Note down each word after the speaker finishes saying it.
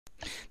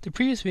The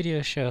previous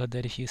video showed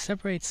that if you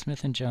separate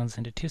Smith and Jones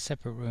into two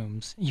separate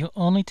rooms, you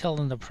only tell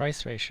them the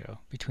price ratio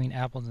between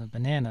apples and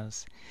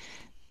bananas,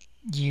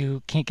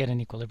 you can't get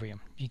an equilibrium.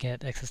 You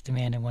get excess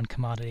demand in one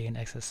commodity and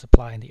excess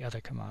supply in the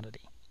other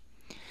commodity.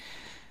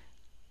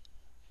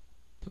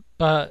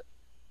 But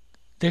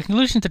the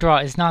conclusion to draw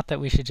is not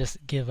that we should just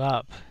give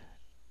up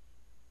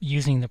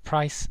using the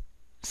price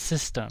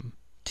system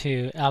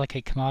to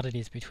allocate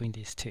commodities between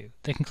these two.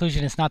 The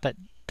conclusion is not that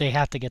they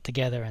have to get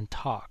together and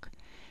talk.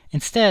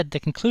 Instead, the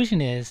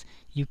conclusion is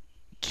you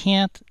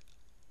can't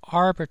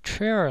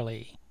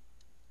arbitrarily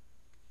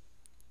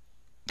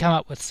come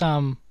up with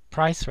some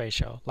price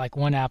ratio, like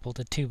 1 apple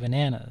to 2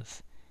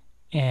 bananas,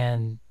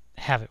 and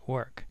have it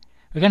work.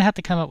 We're going to have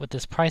to come up with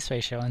this price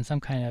ratio in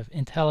some kind of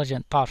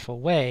intelligent, thoughtful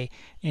way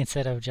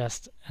instead of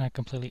just on a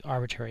completely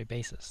arbitrary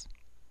basis.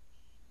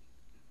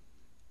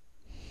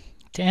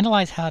 To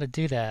analyze how to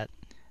do that,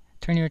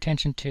 turn your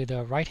attention to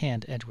the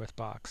right-hand Edgeworth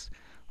box,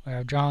 where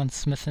I've drawn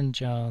Smith and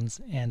Jones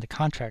and the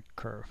contract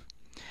curve.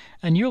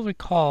 And you'll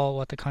recall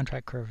what the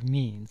contract curve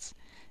means.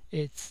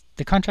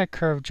 The contract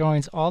curve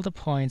joins all the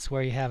points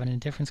where you have an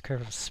indifference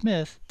curve of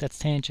Smith that's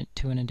tangent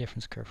to an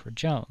indifference curve for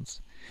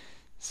Jones.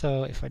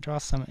 So if I draw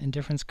some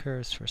indifference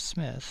curves for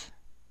Smith,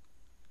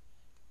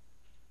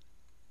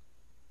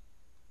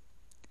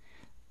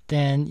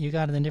 then you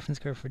got an indifference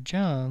curve for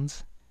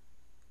Jones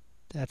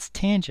that's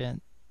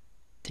tangent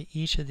to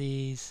each of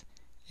these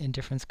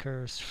indifference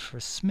curves for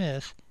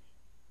Smith,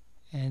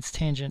 and it's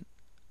tangent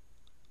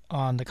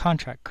on the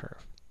contract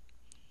curve.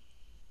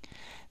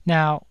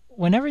 Now,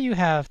 whenever you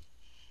have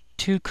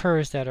two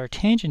curves that are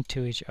tangent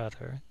to each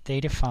other, they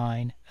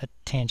define a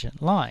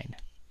tangent line.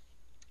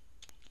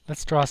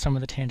 Let's draw some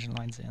of the tangent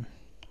lines in.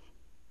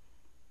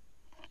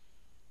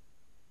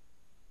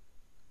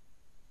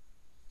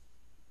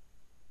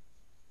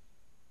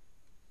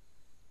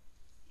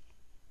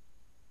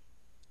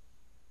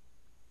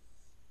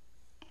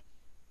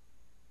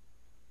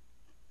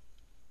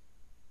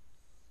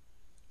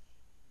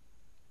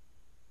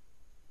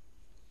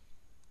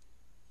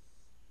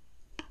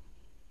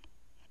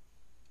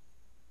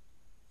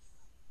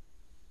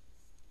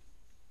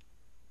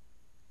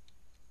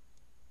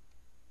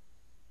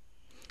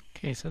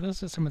 Okay, so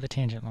those are some of the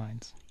tangent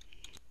lines.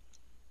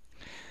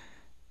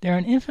 There are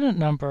an infinite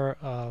number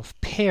of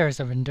pairs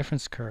of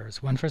indifference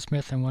curves, one for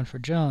Smith and one for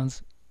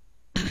Jones,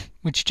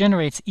 which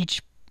generates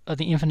each of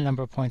the infinite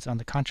number of points on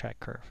the contract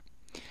curve.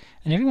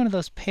 And every one of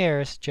those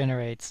pairs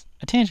generates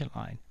a tangent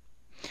line.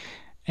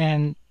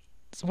 And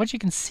so what you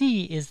can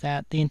see is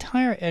that the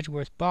entire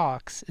Edgeworth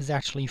box is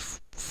actually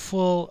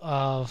full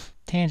of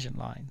tangent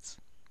lines.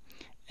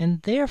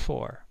 And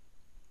therefore,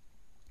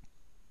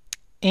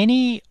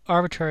 any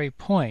arbitrary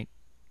point,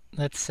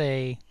 let's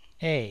say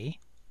A,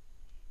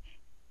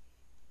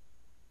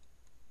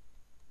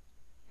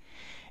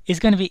 is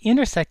going to be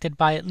intersected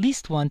by at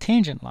least one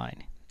tangent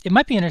line. It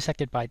might be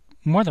intersected by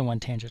more than one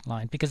tangent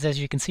line, because as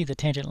you can see, the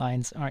tangent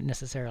lines aren't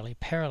necessarily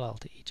parallel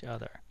to each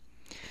other.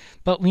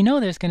 But we know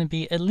there's going to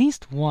be at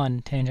least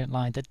one tangent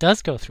line that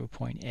does go through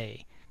point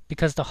A,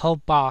 because the whole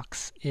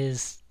box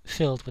is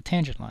filled with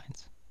tangent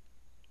lines.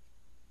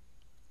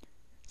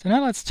 So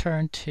now let's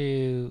turn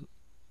to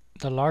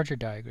the larger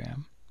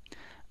diagram.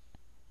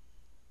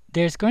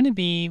 There's going to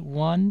be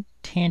one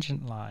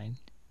tangent line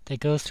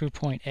that goes through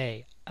point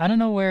A. I don't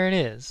know where it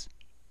is,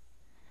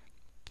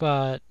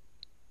 but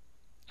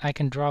I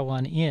can draw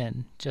one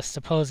in, just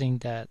supposing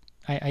that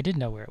I did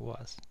know where it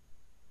was.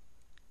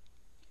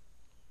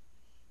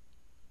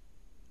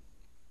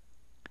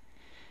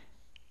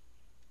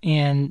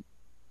 And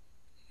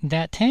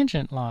that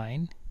tangent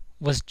line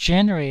was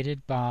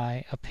generated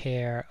by a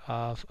pair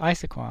of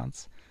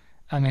isoquants,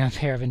 a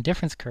pair of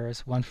indifference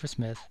curves, one for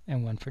Smith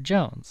and one for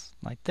Jones,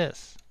 like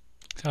this.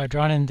 So I've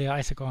drawn in the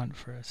isoquant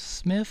for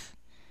Smith,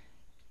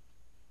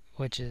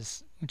 which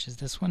is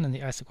this one, and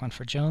the isoquant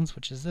for Jones,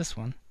 which is this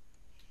one.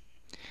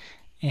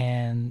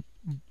 And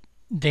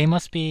they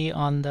must be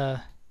on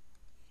the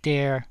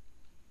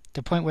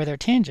point where their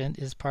tangent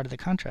is part of the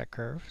contract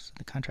curve. So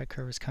the contract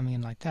curve is coming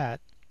in like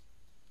that.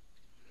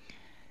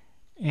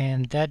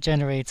 And that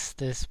generates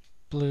this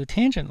blue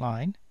tangent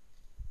line,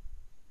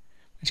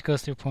 which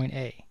goes through point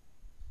A.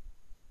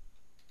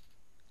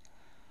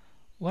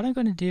 What I'm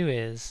going to do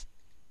is,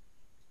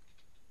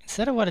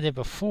 instead of what I did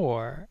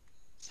before,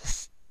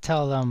 just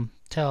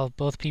tell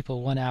both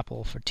people 1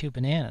 apple for 2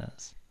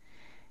 bananas.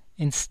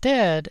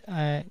 Instead,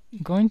 I'm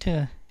going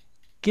to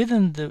give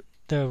them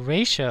the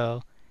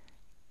ratio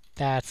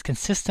that's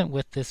consistent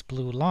with this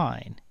blue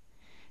line.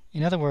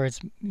 In other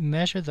words,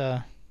 measure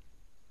the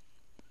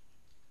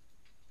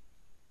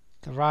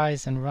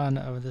rise and run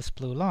of this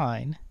blue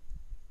line,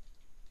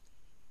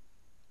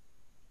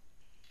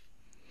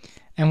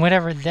 and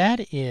whatever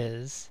that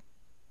is,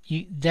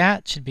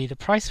 that should be the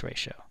price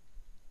ratio.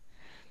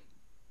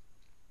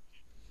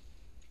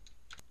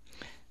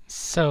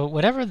 So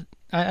whatever,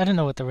 I don't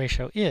know what the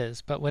ratio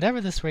is, but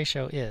whatever this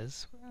ratio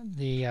is,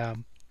 this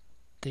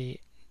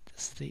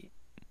is the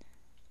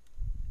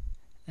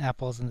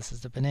apples and this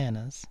is the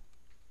bananas.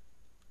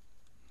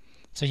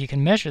 So you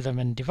can measure them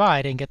and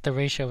divide and get the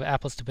ratio of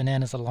apples to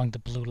bananas along the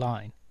blue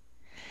line.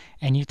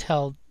 And you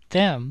tell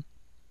them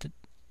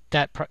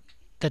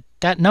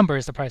that number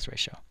is the price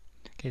ratio.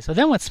 Okay, so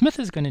then what Smith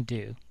is going to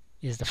do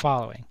is the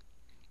following.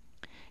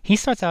 He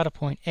starts out at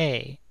point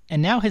A,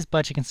 and now his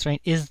budget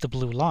constraint is the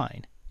blue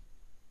line.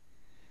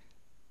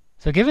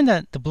 So given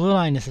that the blue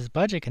line is his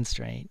budget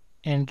constraint,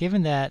 and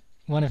given that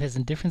one of his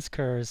indifference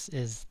curves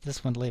is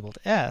this one labeled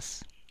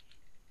S,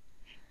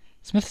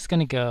 Smith is going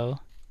to go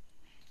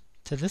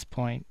to this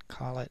point,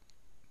 call it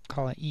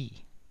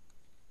E.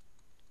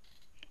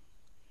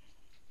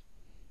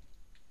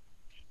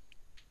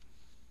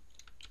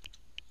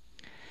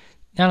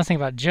 Now let's think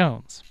about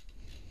Jones.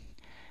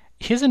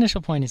 His initial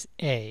point is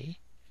A,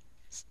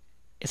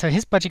 so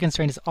his budget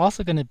constraint is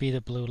also going to be the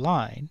blue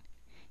line.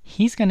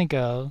 He's going to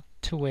go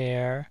to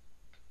where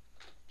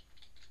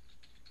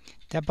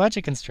that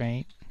budget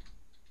constraint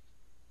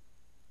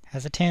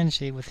has a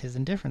tangent with his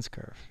indifference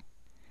curve.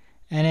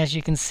 And as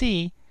you can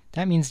see,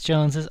 that means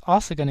Jones is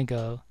also going to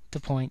go to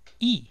point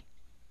E.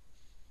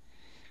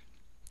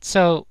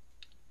 So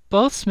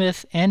both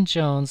Smith and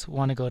Jones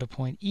want to go to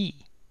point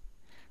E.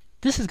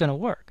 This is going to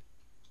work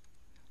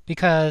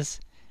because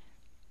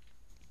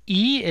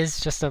E is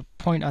just a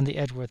point on the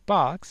Edgeworth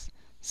box.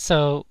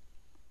 So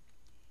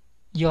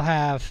you'll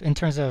have, in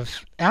terms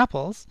of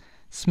apples,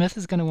 Smith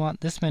is going to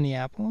want this many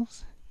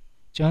apples.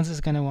 Jones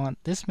is going to want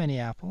this many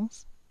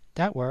apples.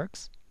 That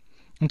works.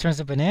 In terms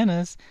of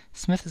bananas,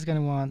 Smith is going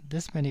to want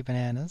this many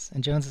bananas,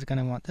 and Jones is going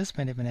to want this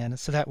many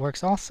bananas, so that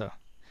works also.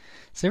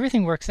 So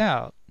everything works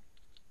out.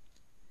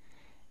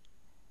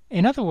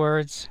 In other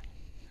words,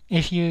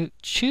 if you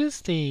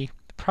choose the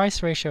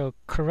price ratio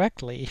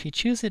correctly, if you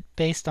choose it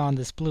based on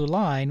this blue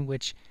line,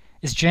 which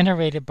is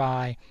generated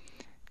by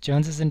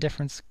Jones's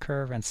indifference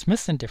curve and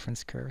Smith's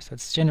indifference curve, so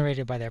it's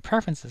generated by their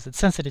preferences, it's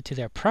sensitive to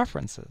their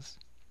preferences,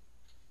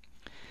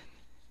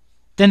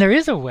 then there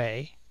is a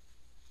way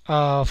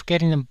of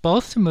getting them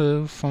both to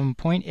move from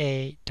point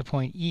A to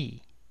point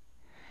E.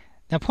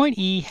 Now point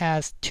E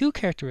has two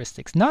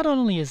characteristics. Not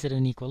only is it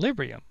an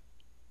equilibrium,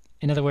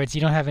 in other words, you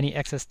don't have any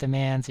excess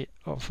demands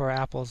for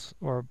apples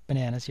or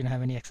bananas, you don't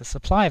have any excess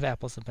supply of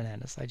apples and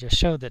bananas. I just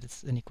showed that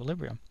it's an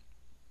equilibrium.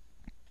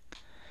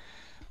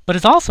 But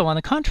it's also on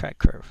the contract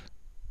curve,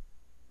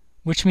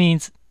 which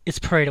means it's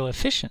Pareto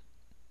efficient.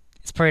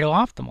 It's Pareto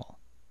optimal.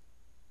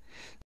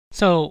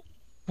 So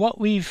what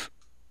we've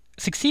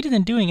succeeded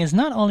in doing is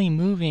not only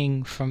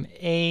moving from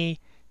A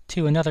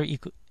to another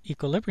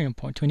equilibrium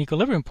point, to an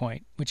equilibrium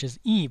point, which is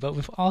E, but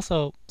we've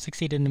also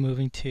succeeded in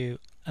moving to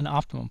an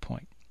optimum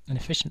point, an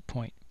efficient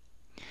point.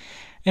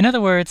 In other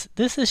words,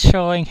 this is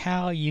showing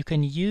how you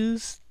can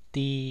use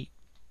the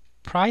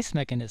price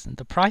mechanism,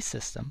 the price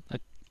system, a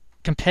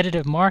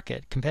competitive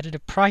market,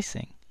 competitive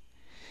pricing,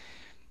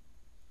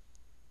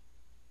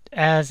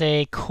 as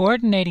a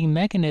coordinating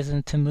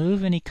mechanism to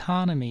move an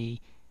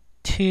economy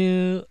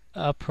to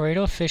a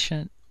Pareto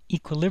efficient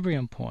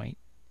equilibrium point,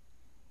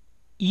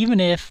 even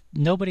if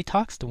nobody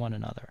talks to one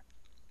another.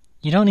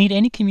 You don't need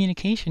any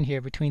communication here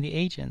between the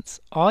agents.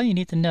 All you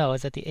need to know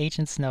is that the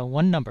agents know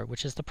one number,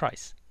 which is the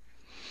price.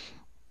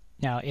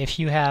 Now, if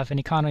you have an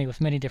economy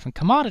with many different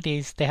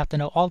commodities, they have to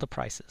know all the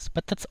prices,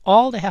 but that's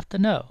all they have to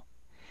know.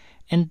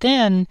 And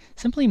then,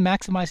 simply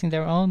maximizing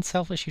their own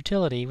selfish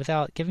utility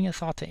without giving a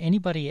thought to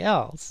anybody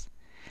else,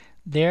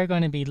 they're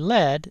going to be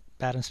led,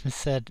 Adam Smith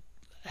said,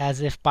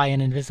 as if by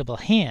an invisible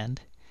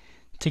hand,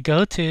 to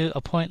go to a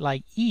point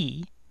like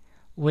E,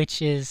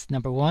 which is,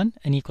 number one,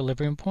 an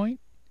equilibrium point,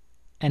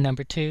 and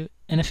number two,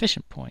 an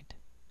efficient point.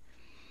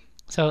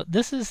 So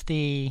this is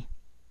the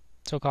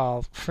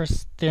so-called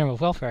first theorem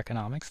of welfare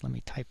economics. Let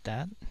me type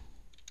that.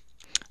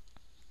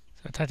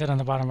 So I typed that on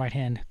the bottom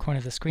right-hand corner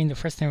of the screen. The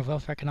first theorem of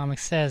welfare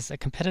economics says a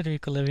competitive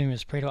equilibrium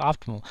is Pareto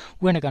optimal.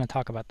 We're not going to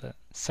talk about the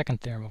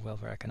second theorem of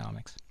welfare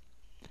economics.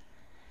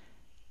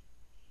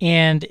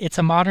 And it's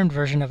a modern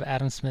version of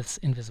Adam Smith's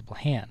invisible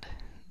hand,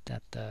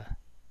 that the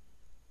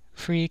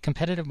free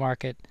competitive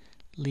market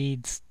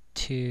leads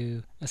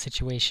to a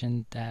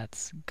situation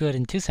that's good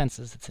in two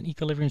senses. It's an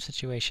equilibrium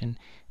situation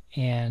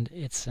and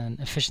it's an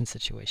efficient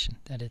situation.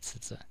 That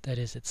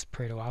is, it's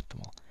Pareto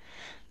optimal.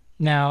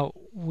 Now,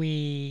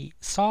 we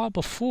saw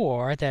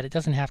before that it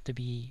doesn't have to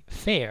be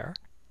fair.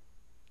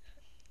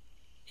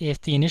 If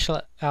the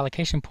initial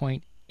allocation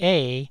point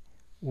A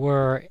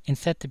were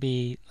instead to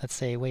be, let's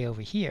say, way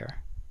over here,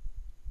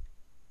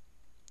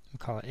 we'll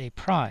call it A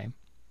prime,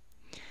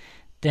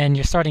 then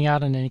you're starting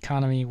out in an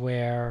economy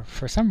where,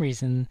 for some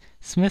reason,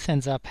 Smith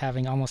ends up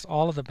having almost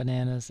all of the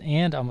bananas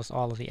and almost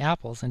all of the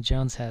apples, and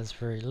Jones has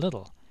very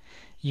little.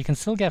 You can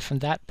still get from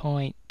that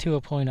point to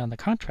a point on the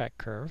contract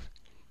curve,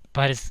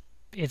 but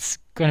it's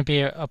going to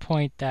be a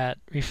point that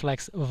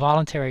reflects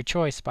voluntary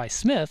choice by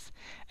Smith,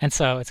 and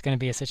so it's going to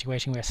be a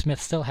situation where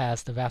Smith still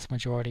has the vast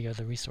majority of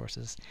the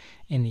resources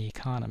in the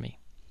economy.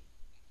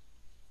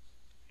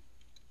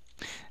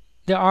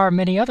 There are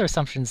many other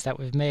assumptions that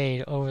we've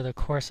made over the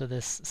course of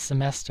this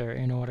semester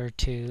in order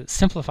to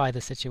simplify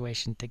the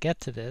situation to get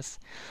to this.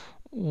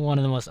 one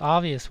of the most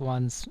obvious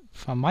ones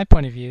from my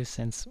point of view,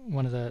 since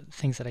one of the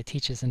things that I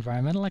teach is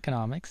environmental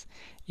economics,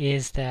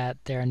 is that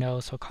there are no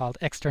so-called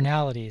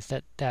externalities,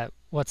 that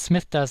what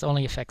Smith does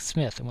only affects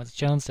Smith and what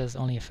Jones does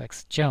only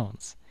affects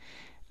Jones.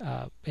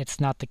 It's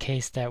not the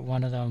case that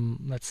one of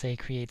them, let's say,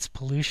 creates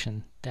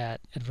pollution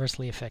that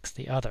adversely affects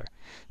the other.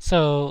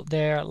 So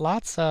there are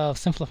lots of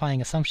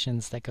simplifying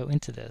assumptions that go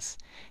into this,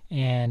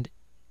 and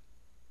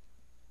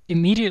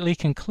immediately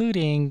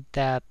concluding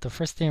that the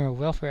first theorem of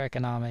welfare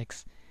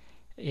economics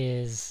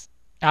is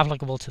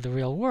applicable to the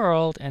real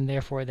world, and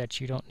therefore that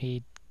you don't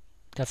need,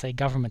 let's say,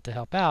 government to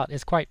help out,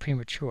 is quite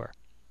premature.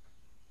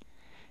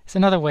 It's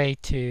another way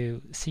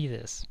to see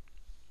this.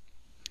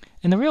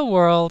 In the real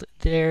world,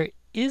 there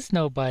is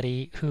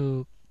nobody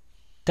who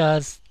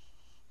does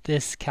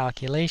this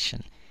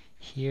calculation.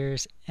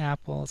 Here's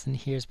apples and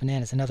here's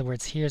bananas. In other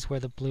words, here's where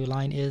the blue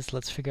line is.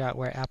 Let's figure out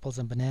where apples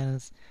and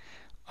bananas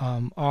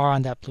are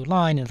on that blue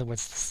line. In other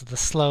words, the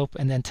slope,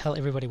 and then tell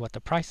everybody what the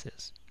price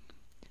is.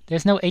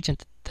 There's no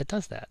agent that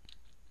does that.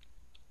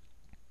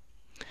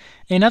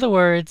 In other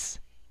words,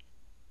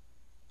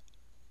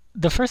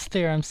 the first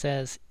theorem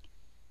says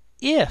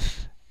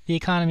if the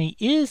economy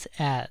is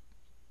at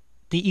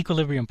the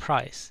equilibrium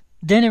price,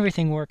 then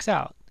everything works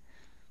out.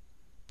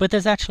 But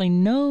there's actually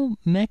no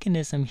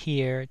mechanism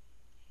here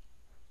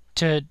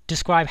to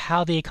describe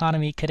how the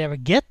economy could ever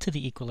get to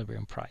the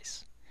equilibrium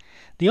price.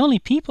 The only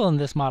people in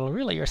this model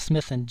really are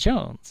Smith and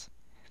Jones.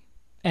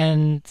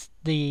 And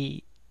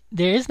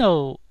there is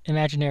no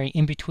imaginary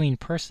in-between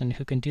person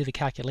who can do the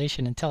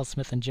calculation and tell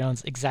Smith and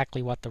Jones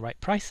exactly what the right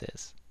price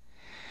is.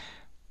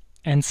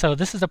 And so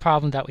this is a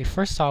problem that we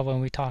first saw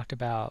when we talked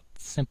about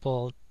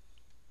simple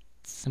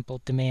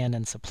demand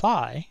and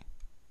supply.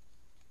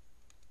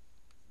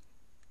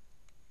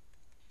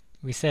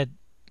 We said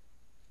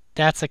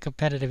that's a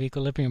competitive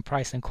equilibrium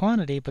price and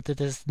quantity, but that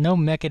there's no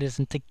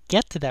mechanism to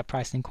get to that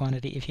price and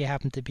quantity if you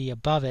happen to be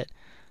above it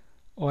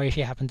or if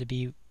you happen to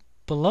be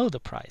below the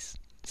price.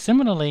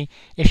 Similarly,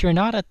 if you're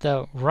not at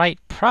the right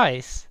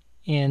price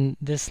in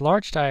this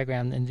large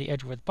diagram in the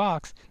Edgeworth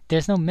box,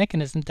 there's no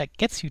mechanism that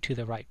gets you to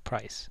the right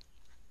price.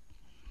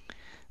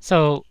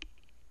 So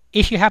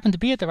if you happen to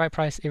be at the right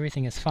price,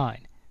 everything is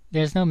fine.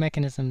 There's no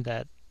mechanism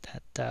that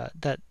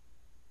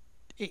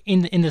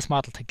in this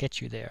model to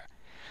get you there.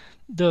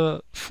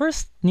 The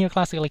first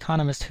neoclassical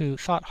economist who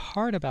thought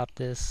hard about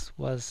this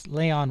was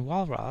Leon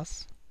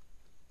Walras.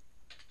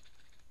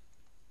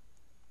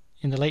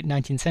 In the late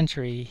 19th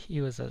century,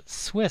 he was a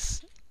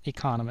Swiss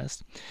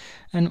economist.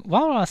 And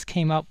Walras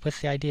came up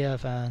with the idea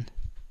of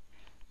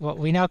what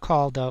we now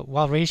call the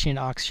Walrasian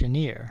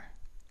auctioneer.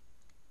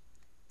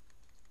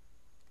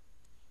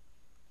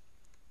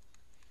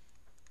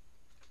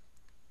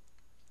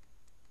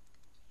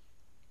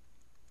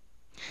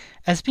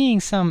 As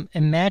being some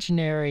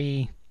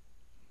imaginary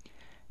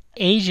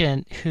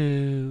agent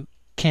who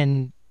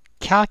can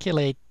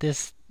calculate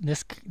this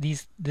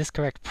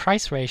correct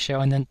price ratio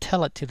and then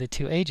tell it to the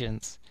two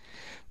agents.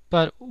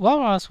 But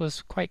Walras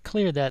was quite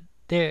clear that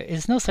there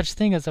is no such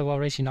thing as a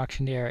Walrasian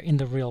auctioneer in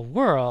the real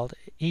world.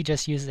 He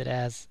just used it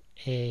as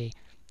a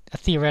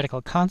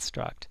theoretical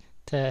construct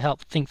to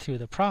help think through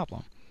the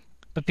problem.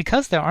 But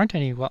because there aren't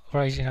any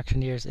Walrasian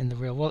auctioneers in the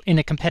real world, in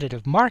a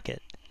competitive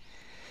market,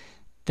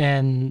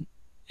 then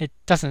it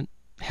doesn't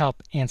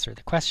help answer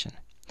the question.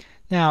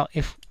 Now,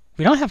 if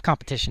we don't have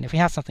competition, if we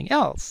have something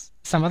else,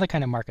 some other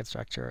kind of market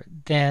structure,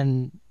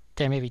 then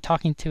they may be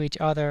talking to each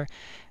other,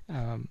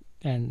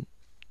 and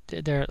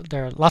there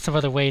are lots of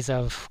other ways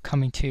of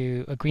coming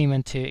to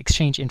agreement to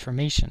exchange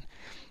information.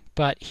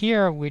 But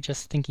here we're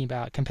just thinking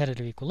about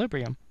competitive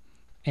equilibrium,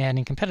 and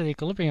in competitive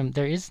equilibrium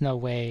there is no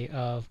way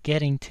of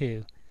getting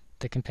to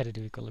the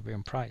competitive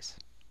equilibrium price.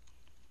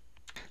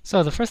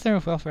 So the first theorem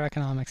of welfare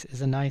economics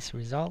is a nice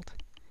result,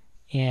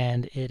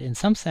 and it in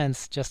some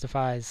sense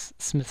justifies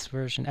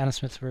Adam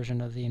Smith's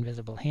version of the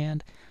invisible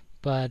hand,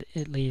 but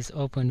it leaves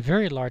open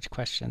very large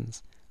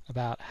questions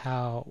about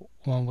how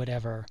one would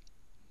ever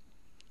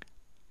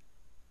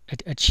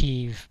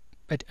achieve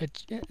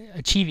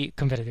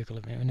competitive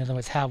equilibrium. In other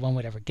words, how one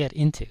would ever get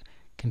into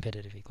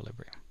competitive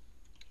equilibrium.